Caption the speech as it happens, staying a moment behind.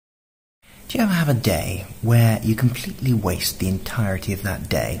Do you ever have a day where you completely waste the entirety of that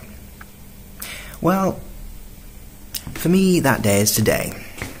day? Well, for me, that day is today.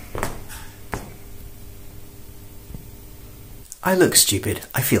 I look stupid,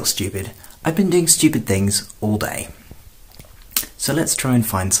 I feel stupid, I've been doing stupid things all day. So let's try and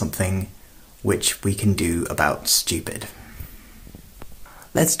find something which we can do about stupid.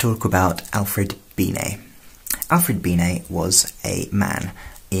 Let's talk about Alfred Binet. Alfred Binet was a man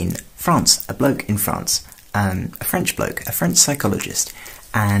in France, a bloke in France, a French bloke, a French psychologist,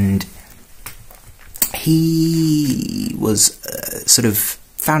 and he was sort of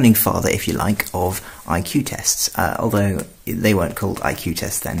founding father, if you like, of IQ tests, although they weren't called IQ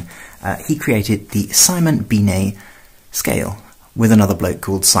tests then. He created the Simon Binet scale with another bloke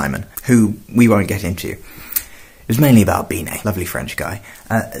called Simon, who we won't get into. It was mainly about Binet, lovely French guy.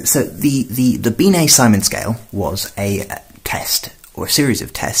 So the Binet-Simon scale was a test, or a series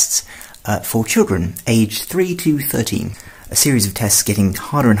of tests, for children aged 3 to 13. A series of tests getting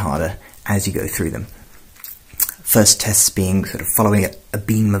harder and harder as you go through them. First tests being sort of following a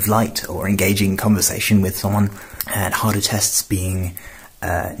beam of light or engaging in conversation with someone, and harder tests being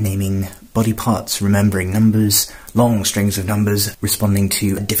naming body parts, remembering numbers, long strings of numbers, responding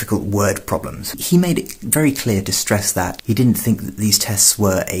to difficult word problems. He made it very clear to stress that he didn't think that these tests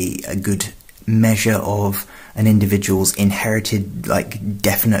were a good measure of an individual's inherited,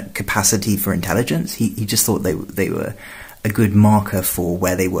 definite capacity for intelligence. He just thought they were a good marker for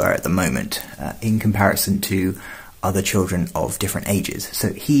where they were at the moment, in comparison to other children of different ages.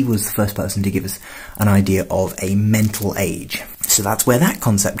 So he was the first person to give us an idea of a mental age. So that's where that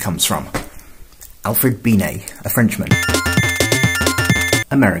concept comes from. Alfred Binet, a Frenchman.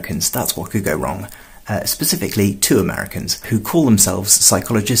 Americans, that's what could go wrong. Specifically, two Americans who call themselves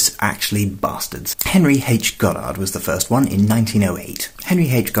psychologists, actually bastards. Henry H. Goddard was the first one in 1908. Henry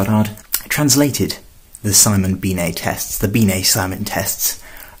H. Goddard translated the Simon Binet tests, the Binet-Simon tests,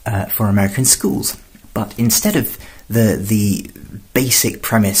 for American schools. But instead of the basic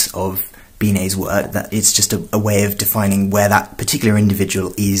premise of Binet's work, that it's just a way of defining where that particular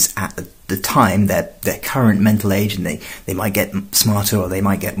individual is at the time, their current mental age, and they might get smarter or they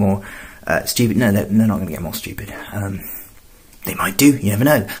might get more stupid. No, they're not going to get more stupid. They might do, you never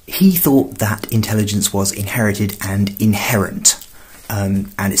know. He thought that intelligence was inherited and inherent,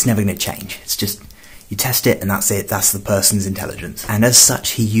 and it's never going to change. It's just, you test it and that's it, that's the person's intelligence. And as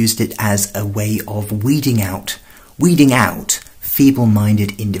such, he used it as a way of weeding out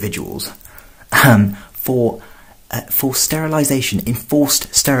feeble-minded individuals for sterilization,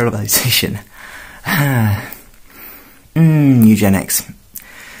 enforced sterilization. Eugenics.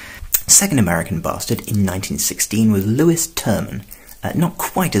 Second American bastard in 1916 was Lewis Terman. Not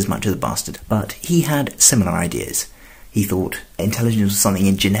quite as much as a bastard, but he had similar ideas. He thought intelligence was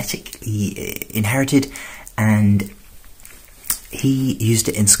something genetically inherited, and he used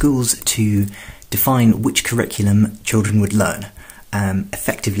it in schools to define which curriculum children would learn,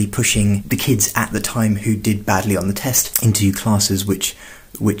 effectively pushing the kids at the time who did badly on the test into classes which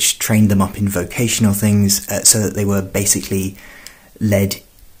trained them up in vocational things, so that they were basically led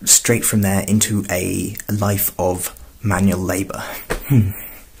straight from there into a life of manual labour.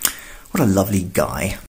 What a lovely guy.